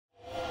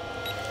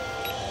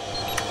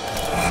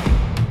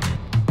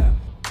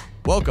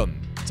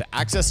Welcome to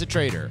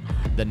AccessATrader,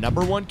 the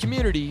 #1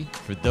 community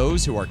for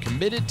those who are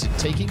committed to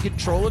taking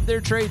control of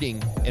their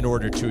trading in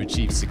order to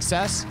achieve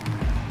success,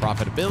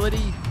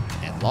 profitability,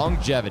 and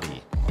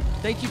longevity.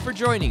 Thank you for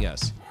joining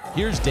us.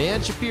 Here's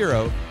Dan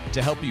Shapiro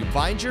to help you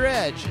find your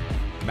edge,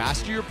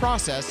 master your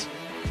process,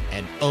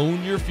 and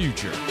own your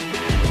future.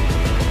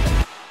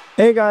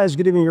 Hey guys,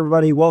 good evening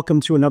everybody.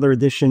 Welcome to another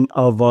edition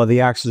of the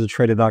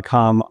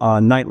AccessATrader.com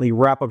nightly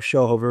wrap-up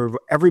show. Hope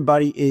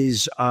everybody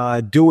is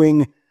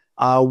doing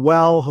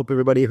well. Hope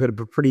everybody had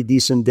a pretty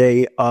decent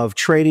day of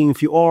trading.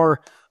 If you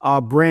are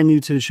brand new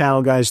to the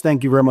channel, guys,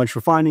 thank you very much for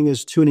finding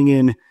us, tuning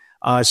in,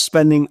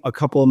 spending a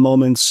couple of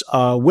moments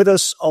with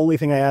us. Only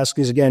thing I ask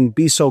is, again,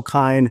 be so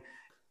kind,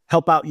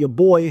 help out your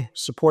boy,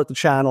 support the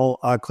channel,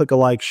 click a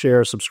like,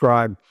 share,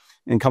 subscribe,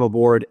 and come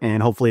aboard.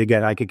 And hopefully,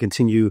 again, I can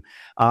continue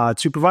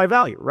to provide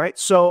value, right?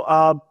 So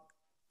a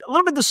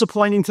little bit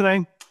disappointing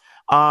today.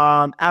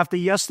 After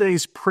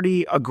yesterday's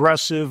pretty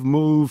aggressive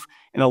move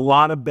in a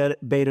lot of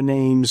beta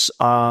names,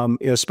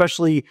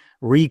 especially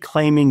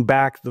reclaiming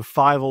back the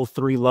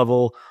 503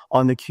 level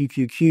on the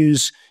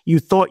QQQs, you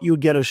thought you'd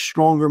get a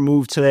stronger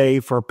move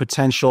today for a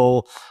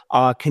potential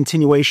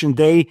continuation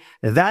day.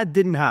 That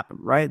didn't happen,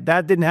 right?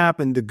 That didn't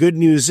happen. The good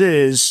news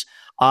is,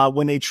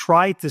 when they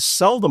tried to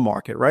sell the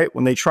market, right?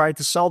 When they tried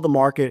to sell the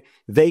market,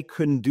 they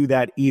couldn't do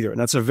that either. And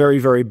that's a very,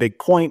 very big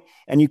point.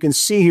 And you can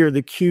see here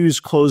the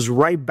Qs closed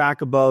right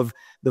back above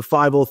the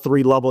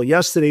 503 level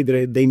yesterday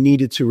that they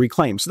needed to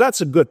reclaim. So that's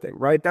a good thing,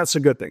 right? That's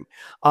a good thing.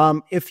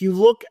 If you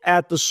look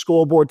at the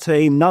scoreboard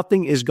today,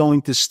 nothing is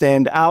going to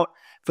stand out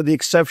for the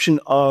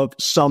exception of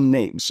some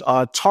names.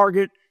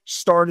 Target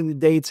starting the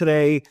day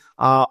today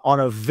on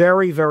a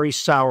very, very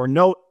sour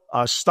note.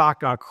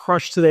 Stock got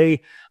crushed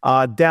today,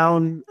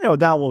 down,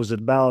 what was it,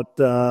 about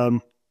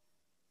 15%,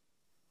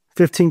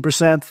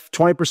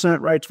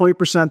 20%, right?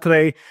 20%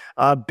 today.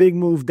 Big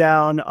move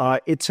down.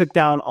 It took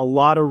down a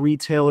lot of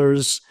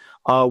retailers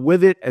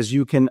with it, as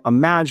you can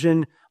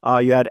imagine.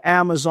 You had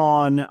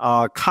Amazon,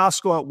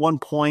 Costco at one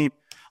point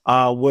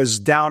was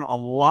down a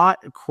lot,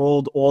 it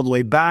crawled all the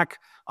way back.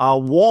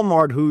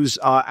 Walmart, who's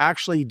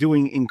actually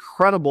doing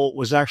incredible,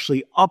 was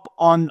actually up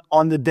on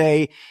the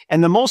day.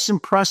 And the most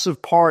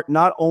impressive part,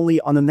 not only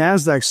on the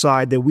NASDAQ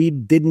side, that we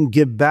didn't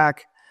give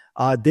back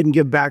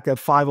that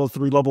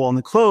 503 level on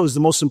the close. The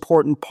most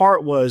important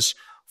part was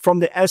from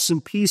the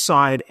S&P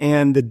side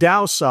and the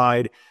Dow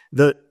side,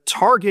 the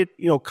target,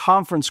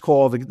 conference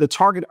call, the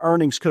target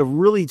earnings could have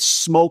really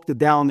smoked it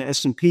down the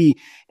S&P,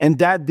 and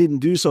that didn't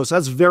do so. So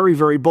that's very,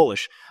 very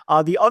bullish.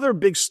 The other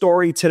big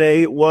story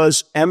today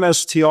was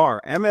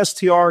MSTR.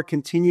 MSTR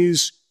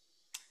continues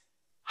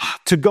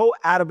to go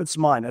out of its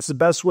mind. That's the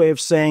best way of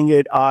saying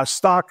it.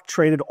 Stock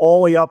traded all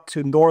the way up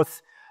to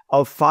north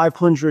of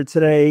 500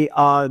 today.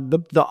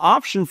 The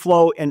option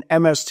flow in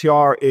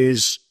MSTR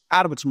is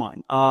out of its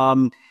mind.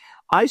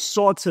 I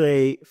saw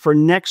today for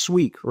next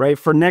week, right?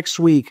 For next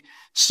week,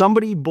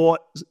 somebody bought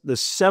the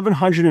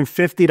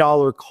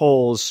 $750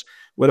 calls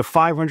with a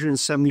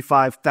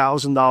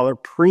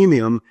 $575,000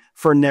 premium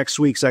for next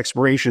week's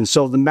expiration.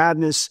 So the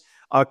madness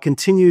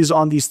continues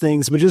on these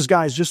things. But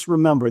just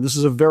remember, this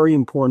is a very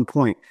important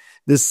point.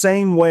 The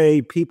same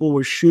way people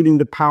were shooting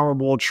the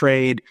Powerball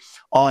trade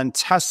on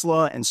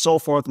Tesla and so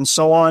forth and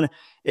so on.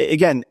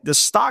 Again, the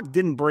stock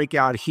didn't break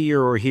out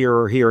here or here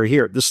or here or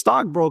here. The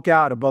stock broke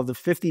out above the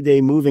 50-day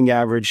moving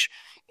average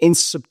in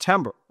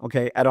September,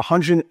 okay, at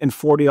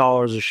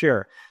 $140 a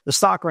share. The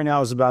stock right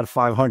now is about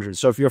 500.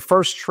 So if your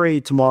first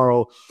trade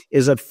tomorrow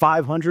is at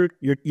 500,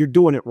 you're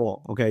doing it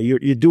wrong, okay?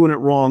 You're doing it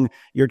wrong.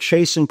 You're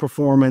chasing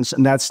performance,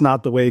 and that's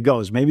not the way it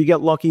goes. Maybe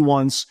get lucky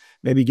once,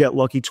 maybe get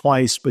lucky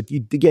twice, but you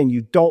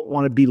don't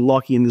want to be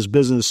lucky in this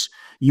business.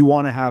 You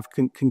want to have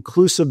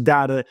conclusive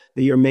data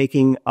that you're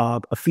making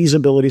a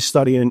feasibility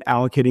study and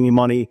allocating your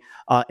money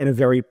in a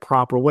very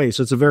proper way.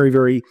 So it's a very,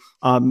 very,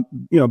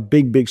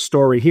 big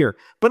story here.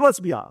 But let's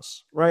be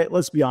honest, right?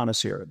 Let's be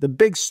honest here. The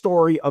big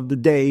story of the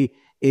day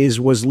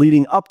was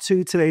leading up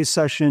to today's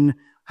session,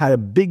 had a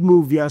big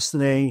move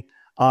yesterday,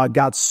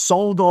 got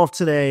sold off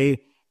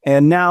today,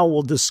 and now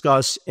we'll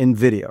discuss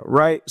NVIDIA,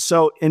 right?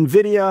 So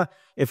NVIDIA,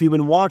 if you've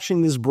been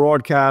watching this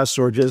broadcast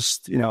or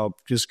just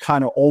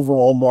kind of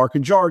overall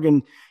market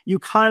jargon, you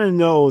kind of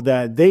know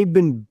that they've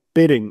been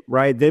bidding,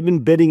 right? They've been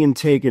bidding and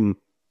taking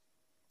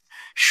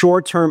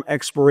short-term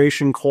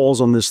expiration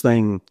calls on this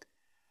thing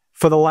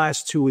for the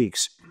last 2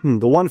 weeks.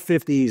 The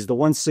 150s, the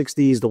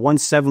 160s, the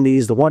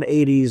 170s, the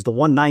 180s, the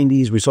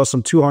 190s. We saw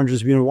some 200s.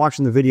 If you've been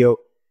watching the video,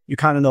 you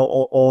kind of know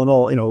all in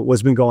all,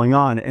 what's been going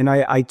on. And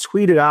I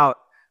tweeted out,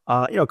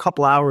 a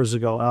couple hours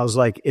ago, and I was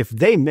like, if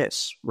they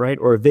miss, right,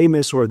 or if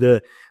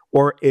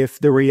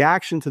the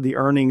reaction to the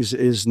earnings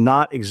is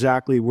not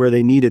exactly where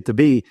they need it to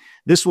be,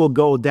 this will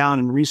go down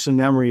in recent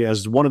memory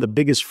as one of the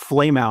biggest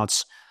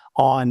flameouts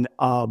on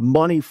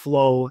money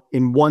flow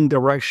in one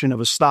direction of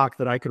a stock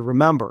that I could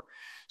remember.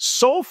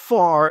 So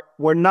far,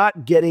 we're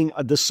not getting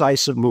a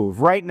decisive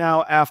move. Right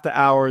now, after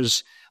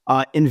hours,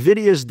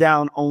 NVIDIA's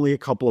down only a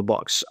couple of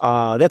bucks.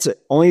 That's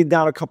it. Only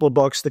down a couple of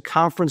bucks. The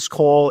conference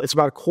call, it's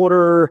about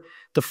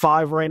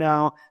 4:45 right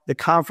now. The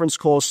conference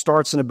call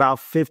starts in about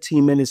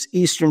 15 minutes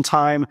Eastern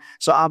time.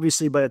 So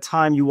obviously by the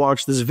time you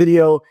watch this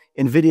video,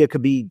 NVIDIA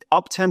could be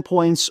up 10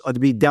 points or to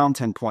be down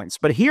 10 points.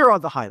 But here are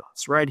the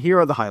highlights, right? Here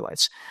are the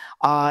highlights.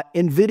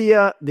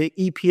 NVIDIA, the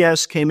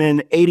EPS came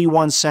in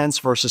 81 cents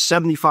versus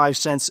 75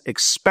 cents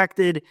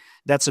expected.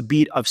 That's a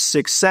beat of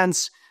 6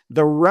 cents.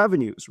 The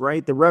revenues,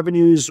 right? The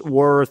revenues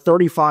were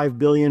 35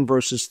 billion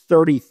versus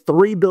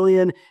 33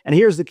 billion. And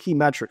here's the key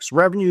metrics.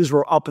 Revenues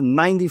were up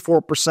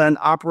 94%,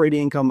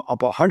 operating income up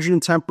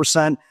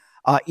 110%,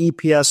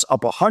 EPS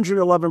up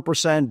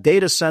 111%,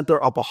 data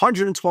center up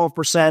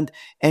 112%,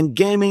 and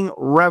gaming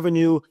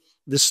revenue,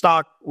 the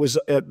stock was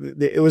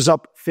it was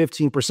up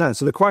 15%.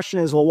 So the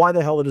question is, well, why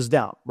the hell it is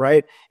down,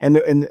 right? And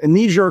a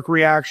knee-jerk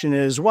reaction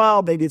is,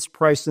 well, maybe it's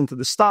priced into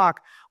the stock.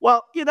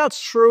 Well, yeah,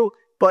 that's true.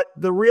 But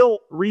the real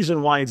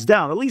reason why it's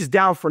down, at least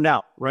down for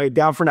now, right?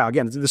 Down for now.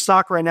 Again, the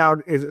stock right now,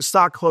 the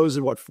stock closed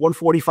at what,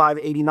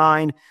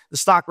 145.89. The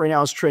stock right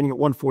now is trading at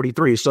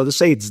 143. So to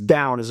say it's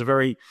down is a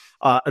very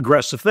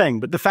aggressive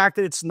thing. But the fact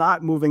that it's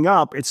not moving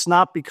up, it's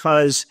not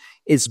because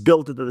it's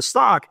built into the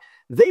stock.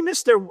 They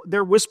missed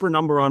their whisper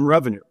number on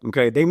revenue.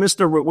 Okay, they missed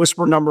their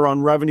whisper number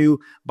on revenue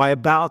by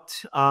about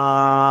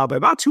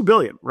 2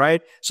 billion,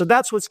 right? So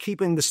that's what's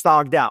keeping the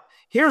stock down.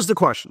 Here's the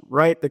question,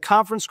 right? The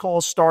conference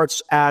call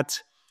starts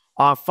at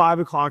 5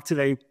 o'clock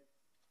today.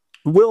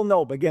 We'll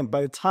know, but again,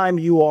 by the time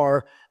you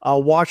are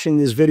watching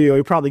this video,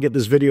 you probably get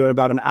this video in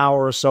about an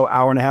hour or so,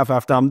 hour and a half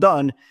after I'm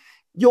done.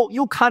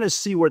 You'll kind of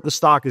see what the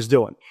stock is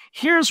doing.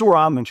 Here's where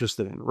I'm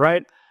interested in,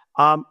 right?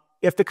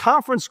 If the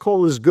conference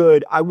call is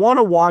good, I want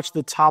to watch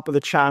the top of the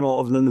channel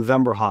of the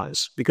November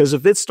highs, because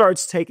if it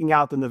starts taking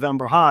out the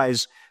November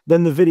highs,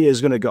 then the video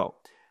is going to go.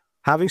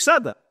 Having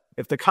said that,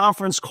 if the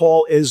conference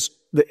call is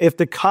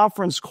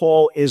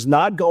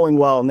not going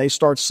well and they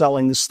start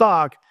selling the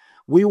stock,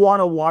 we want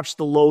to watch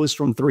the lows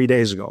from 3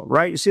 days ago,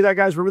 right? You see that,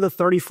 guys? Remember the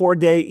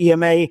 34-day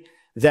EMA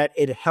that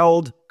it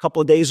held a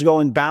couple of days ago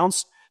and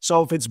bounced?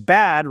 So if it's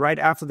bad right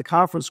after the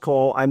conference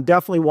call, I'm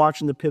definitely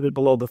watching the pivot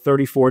below the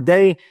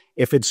 34-day.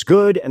 If it's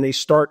good and they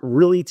start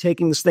really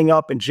taking this thing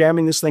up and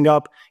jamming this thing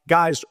up,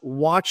 guys,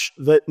 watch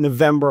the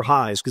November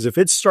highs, because if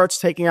it starts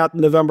taking out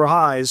the November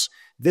highs,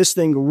 this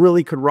thing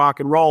really could rock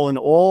and roll, and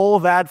all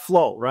that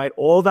flow, right?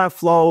 All that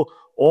flow,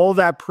 all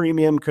that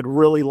premium could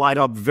really light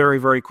up very,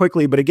 very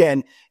quickly. But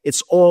again,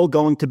 it's all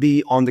going to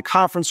be on the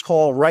conference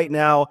call right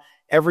now.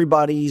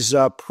 Everybody's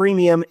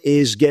premium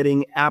is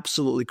getting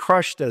absolutely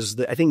crushed, as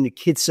I think the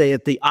kids say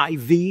it, the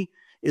IV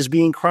is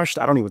being crushed.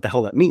 I don't know what the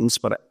hell that means,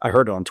 but I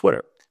heard it on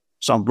Twitter.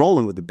 So I'm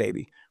rolling with the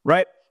baby,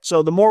 right?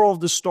 So the moral of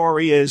the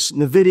story is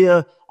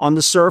NVIDIA on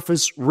the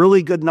surface,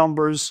 really good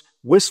numbers.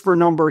 Whisper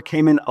number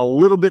came in a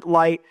little bit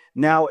light.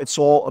 Now it's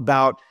all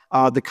about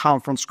the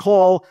conference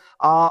call.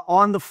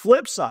 On the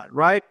flip side,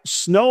 right?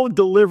 Snow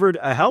delivered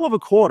a hell of a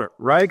quarter,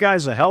 right,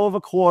 guys? A hell of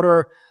a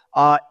quarter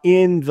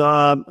in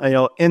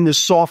the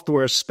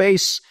software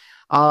space.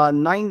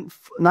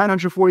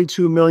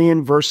 942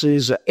 million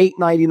versus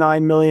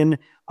 899 million.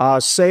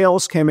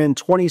 Sales came in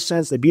 20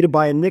 cents. They beat it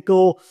by a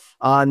nickel.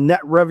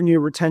 Net revenue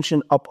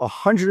retention up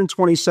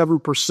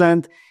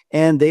 127%.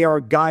 And they are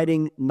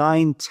guiding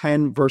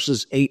 910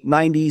 versus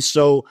 890.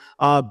 So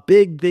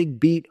big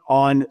beat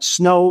on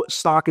Snow.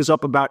 Stock is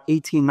up about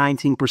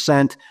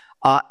 18-19%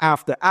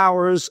 after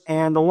hours.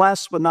 And the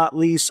last but not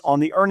least on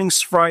the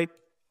earnings front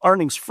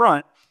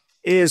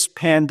is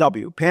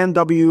PanW.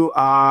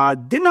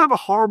 PanW didn't have a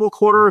horrible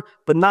quarter,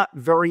 but not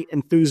very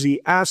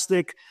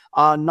enthusiastic.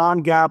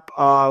 Non-GAAP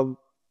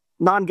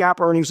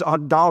earnings,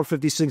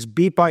 $1.56,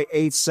 beat by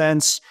 8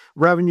 cents.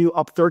 Revenue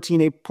up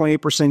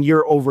 13.8%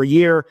 year over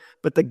year,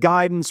 but the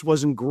guidance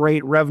wasn't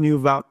great. Revenue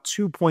about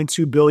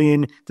 $2.2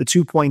 billion to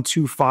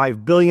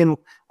 $2.25 billion.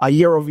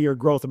 Year over year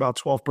growth about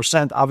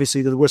 12%.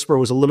 Obviously, the whisper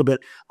was a little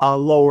bit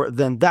lower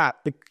than that.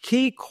 The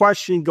key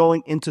question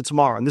going into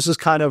tomorrow, and this is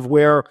kind of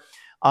where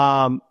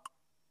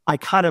I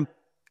kind of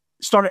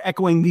started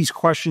echoing these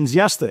questions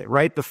yesterday,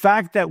 right? The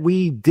fact that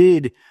we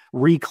did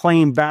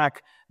reclaim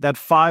back that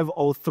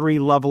 503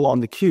 level on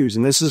the Qs,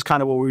 and this is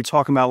kind of what we were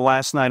talking about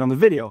last night on the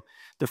video.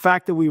 The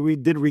fact that we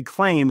did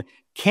reclaim,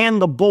 can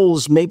the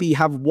bulls maybe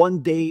have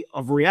 1 day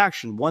of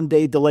reaction, 1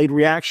 day delayed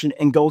reaction,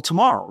 and go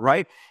tomorrow,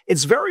 right?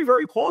 It's very,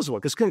 very plausible,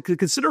 because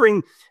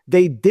considering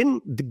they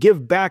didn't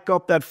give back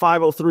up that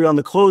 503 on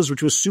the close,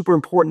 which was super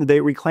important that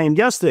they reclaimed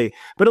yesterday.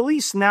 But at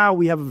least now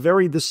we have a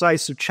very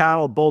decisive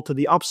channel both to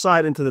the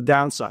upside and to the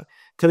downside.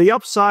 To the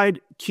upside,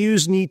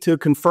 Qs need to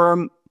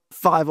confirm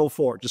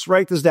 504. Just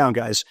write this down,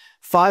 guys.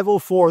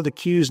 504, the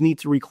Qs need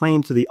to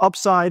reclaim to the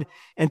upside,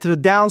 and to the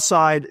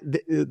downside,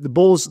 the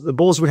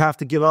bulls would have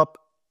to give up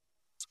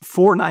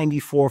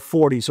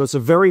 494.40. So it's a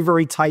very,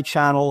 very tight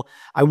channel.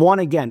 I want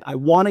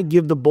to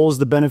give the bulls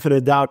the benefit of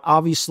the doubt.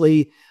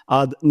 Obviously,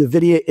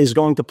 NVIDIA is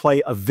going to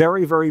play a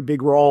very, very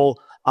big role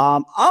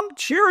I'm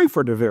cheering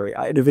for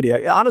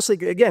NVIDIA. Honestly,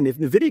 again, if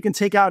NVIDIA can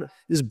take out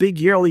this big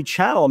yearly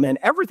channel, man,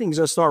 everything's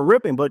going to start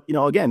ripping. But,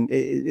 again,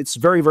 it's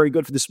very, very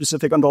good for the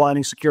specific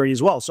underlying security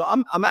as well. So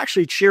I'm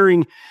actually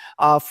cheering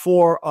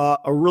for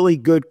a really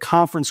good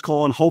conference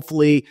call, and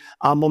hopefully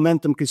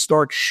momentum can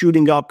start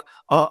shooting up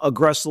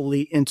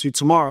aggressively into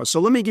tomorrow. So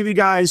let me give you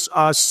guys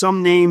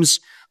some names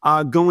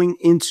going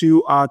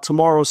into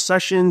tomorrow's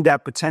session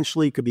that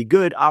potentially could be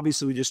good.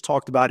 Obviously, we just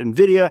talked about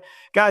NVIDIA.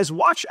 Guys,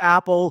 watch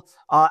Apple.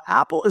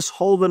 Apple is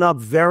holding up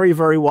very,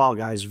 very well,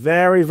 guys.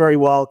 Very, very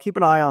well. Keep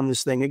an eye on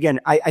this thing. Again,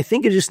 I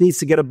think it just needs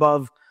to get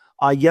above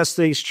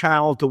yesterday's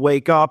channel to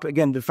wake up.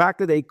 Again, the fact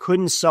that they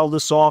couldn't sell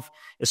this off,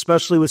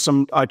 especially with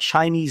some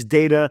Chinese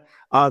data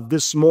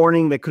this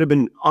morning that could have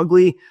been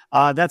ugly,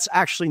 that's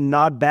actually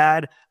not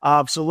bad.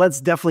 So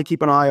let's definitely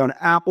keep an eye on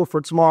Apple for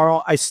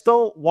tomorrow. I'm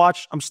still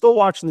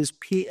watching this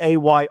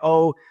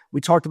PAYO. We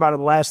talked about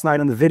it last night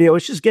on the video.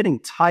 It's just getting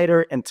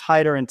tighter and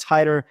tighter and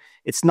tighter.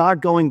 It's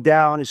not going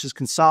down. It's just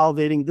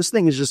consolidating. This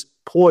thing is just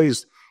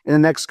poised in the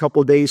next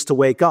couple of days to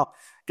wake up.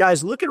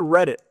 Guys, look at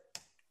Reddit.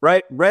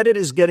 Right? Reddit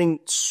is getting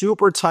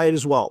super tight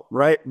as well,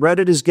 right?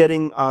 Reddit is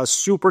getting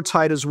super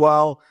tight as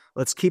well.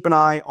 Let's keep an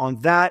eye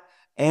on that.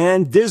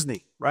 And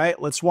Disney, right?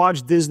 Let's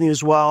watch Disney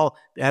as well.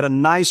 They had a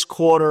nice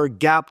quarter,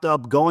 gapped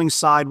up, going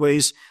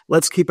sideways.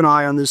 Let's keep an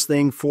eye on this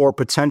thing for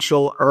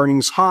potential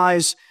earnings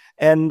highs.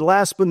 And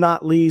last but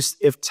not least,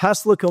 if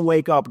Tesla can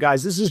wake up,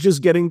 guys, this is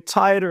just getting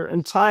tighter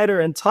and tighter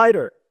and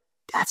tighter.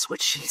 That's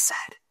what she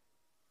said,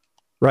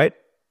 right?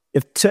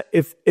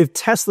 If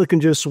Tesla can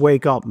just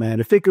wake up, man,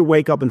 if it could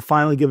wake up and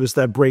finally give us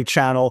that break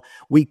channel,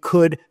 we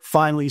could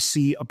finally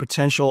see a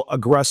potential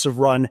aggressive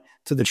run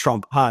to the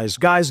Trump highs.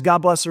 Guys, God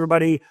bless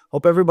everybody.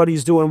 Hope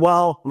everybody's doing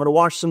well. I'm going to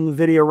watch some of the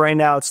video right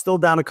now. It's still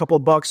down a couple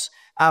of bucks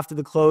after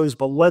the close,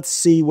 but let's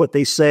see what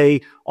they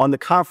say on the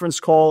conference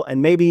call.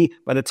 And maybe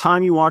by the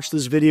time you watch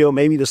this video,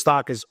 maybe the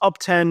stock is up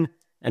 10,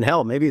 and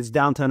hell, maybe it's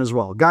down 10 as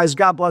well. Guys,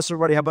 God bless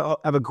everybody. Have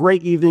a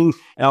great evening,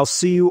 and I'll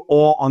see you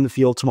all on the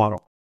field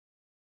tomorrow.